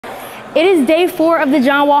It is day 4 of the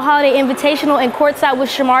John Wall Holiday Invitational, and Courtside with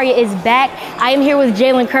Shamaria is back. I am here with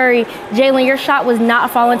Jaylen Curry. Jaylen, your shot was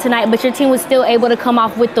not falling tonight, but your team was still able to come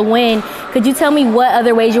off with the win. Could you tell me what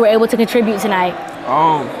other ways you were able to contribute tonight?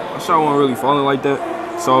 My shot wasn't really falling like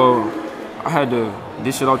that, so I had to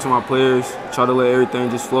dish it out to my players, try to let everything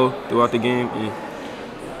just flow throughout the game, and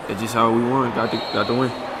that's just how we won, got the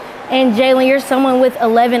win. And Jaylen, you're someone with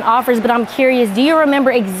 11 offers, but I'm curious, do you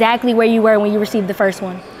remember exactly where you were when you received the first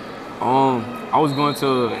one? I was going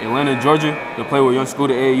to Atlanta, Georgia to play with Young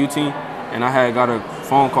Scooter AAU team, and I had got a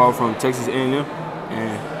phone call from Texas A&M,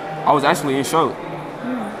 and I was actually in Charlotte.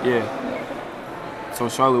 Yeah. So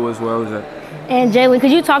Charlotte was where I was at. And Jaylen,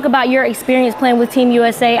 could you talk about your experience playing with Team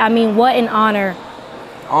USA? I mean, what an honor.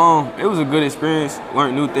 It was a good experience,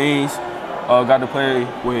 learned new things, got to play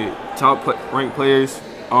with top ranked players,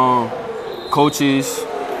 coaches,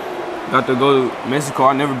 got to go to Mexico.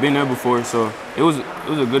 I've never been there before, so it was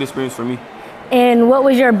a good experience for me. And what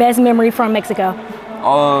was your best memory from Mexico?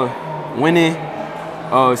 Winning,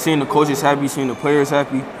 seeing the coaches happy, seeing the players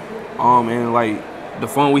happy, and like the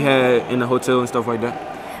fun we had in the hotel and stuff like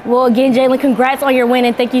that. Well, again, Jaylen, congrats on your win,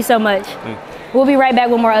 and thank you so much. Thanks. We'll be right back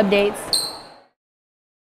with more updates.